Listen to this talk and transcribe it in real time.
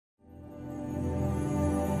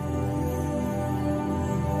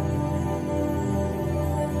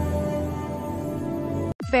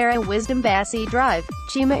Vera Wisdom-Bassey Drive.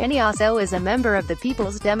 Chima Anyaso is a member of the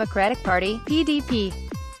People's Democratic Party (PDP).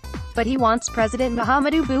 But he wants President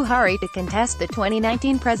Muhammadu Buhari to contest the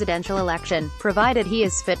 2019 presidential election, provided he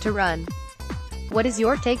is fit to run. What is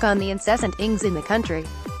your take on the incessant ings in the country?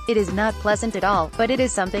 It is not pleasant at all, but it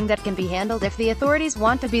is something that can be handled if the authorities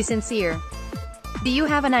want to be sincere. Do you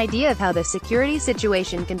have an idea of how the security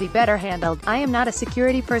situation can be better handled? I am not a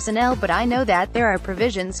security personnel, but I know that there are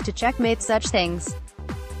provisions to checkmate such things.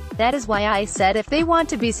 That is why I said if they want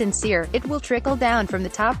to be sincere, it will trickle down from the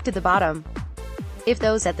top to the bottom. If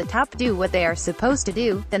those at the top do what they are supposed to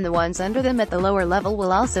do, then the ones under them at the lower level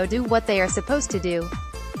will also do what they are supposed to do.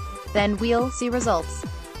 Then we'll see results.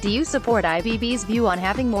 Do you support IBB's view on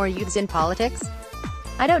having more youths in politics?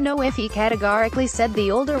 I don't know if he categorically said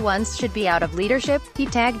the older ones should be out of leadership. He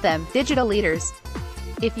tagged them digital leaders.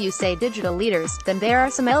 If you say digital leaders, then there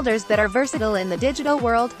are some elders that are versatile in the digital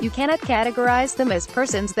world. You cannot categorize them as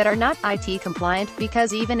persons that are not IT compliant,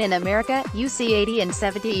 because even in America, you see 80 and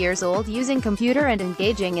 70 years old using computer and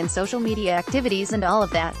engaging in social media activities and all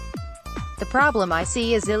of that. The problem I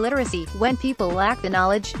see is illiteracy, when people lack the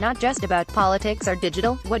knowledge, not just about politics or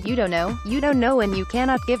digital. What you don't know, and you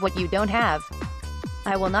cannot give what you don't have.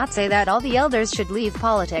 I will not say that all the elders should leave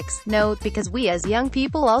politics, no, because we as young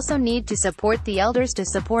people also need to support the elders to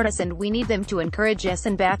support us, and we need them to encourage us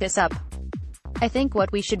and back us up. I think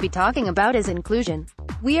what we should be talking about is inclusion.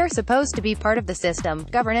 We are supposed to be part of the system,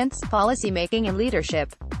 governance, policy making and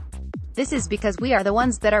leadership. This is because we are the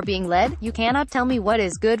ones that are being led. You cannot tell me what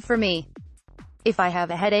is good for me. If I have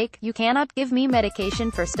a headache, you cannot give me medication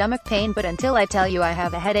for stomach pain, but until I tell you I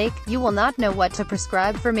have a headache, you will not know what to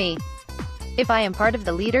prescribe for me. If I am part of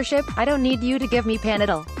the leadership, I don't need you to give me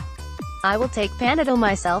Panadol. I will take Panadol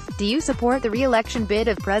myself. Do you support the re-election bid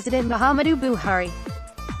of President Muhammadu Buhari?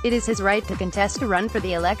 It is his right to contest to run for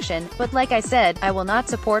the election, but like I said, I will not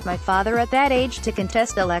support my father at that age to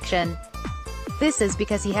contest election. This is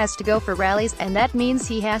because he has to go for rallies, and that means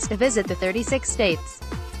he has to visit the 36 states.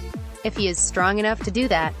 If he is strong enough to do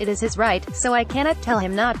that, it is his right, so I cannot tell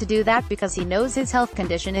him not to do that because he knows his health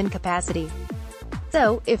condition and capacity.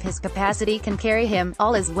 So, if his capacity can carry him,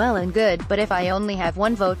 all is well and good, but if I only have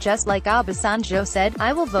one vote, just like Obasanjo said,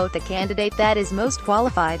 I will vote the candidate that is most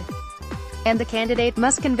qualified. And the candidate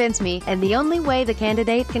must convince me, and the only way the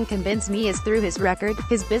candidate can convince me is through his record,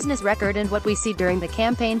 his business record, and what we see during the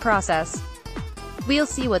campaign process. We'll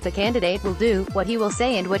see what the candidate will do, what he will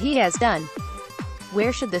say and what he has done.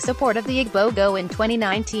 Where should the support of the Igbo go in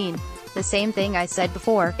 2019? The same thing I said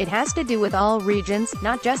before, it has to do with all regions,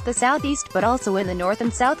 not just the southeast, but also in the north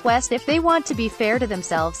and southwest. If they want to be fair to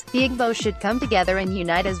themselves, the Igbo should come together and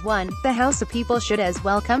unite as one. The Hausa people should as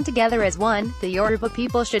well come together as one. The Yoruba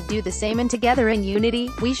people should do the same, and together in unity,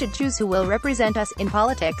 we should choose who will represent us. In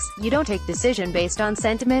politics, you don't take decision based on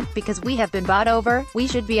sentiment, because we have been bought over. We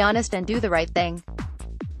should be honest and do the right thing.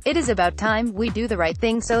 It is about time we do the right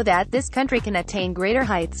thing so that this country can attain greater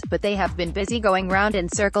heights, but they have been busy going round in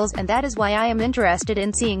circles, and that is why I am interested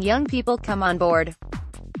in seeing young people come on board.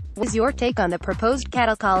 What is your take on the proposed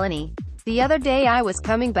cattle colony? The other day I was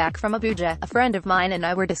coming back from Abuja, a friend of mine and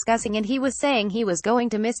I were discussing, and he was saying he was going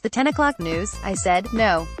to miss the 10 o'clock news. I said,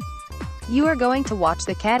 no. You are going to watch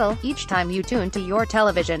the cattle. Each time you tune to your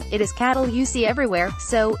television, it is cattle you see everywhere.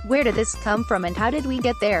 So, where did this come from and how did we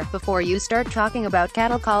get there, before you start talking about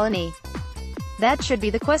cattle colony? That should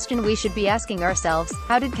be the question we should be asking ourselves.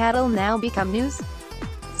 How did cattle now become news?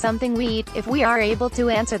 Something we eat. If we are able to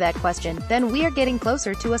answer that question, then we are getting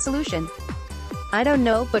closer to a solution. I don't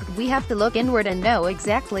know, but we have to look inward and know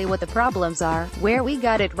exactly what the problems are, where we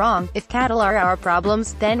got it wrong. If cattle are our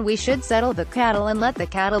problems, then we should settle the cattle and let the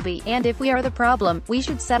cattle be, and if we are the problem, we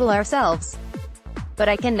should settle ourselves. But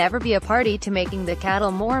I can never be a party to making the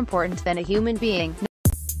cattle more important than a human being.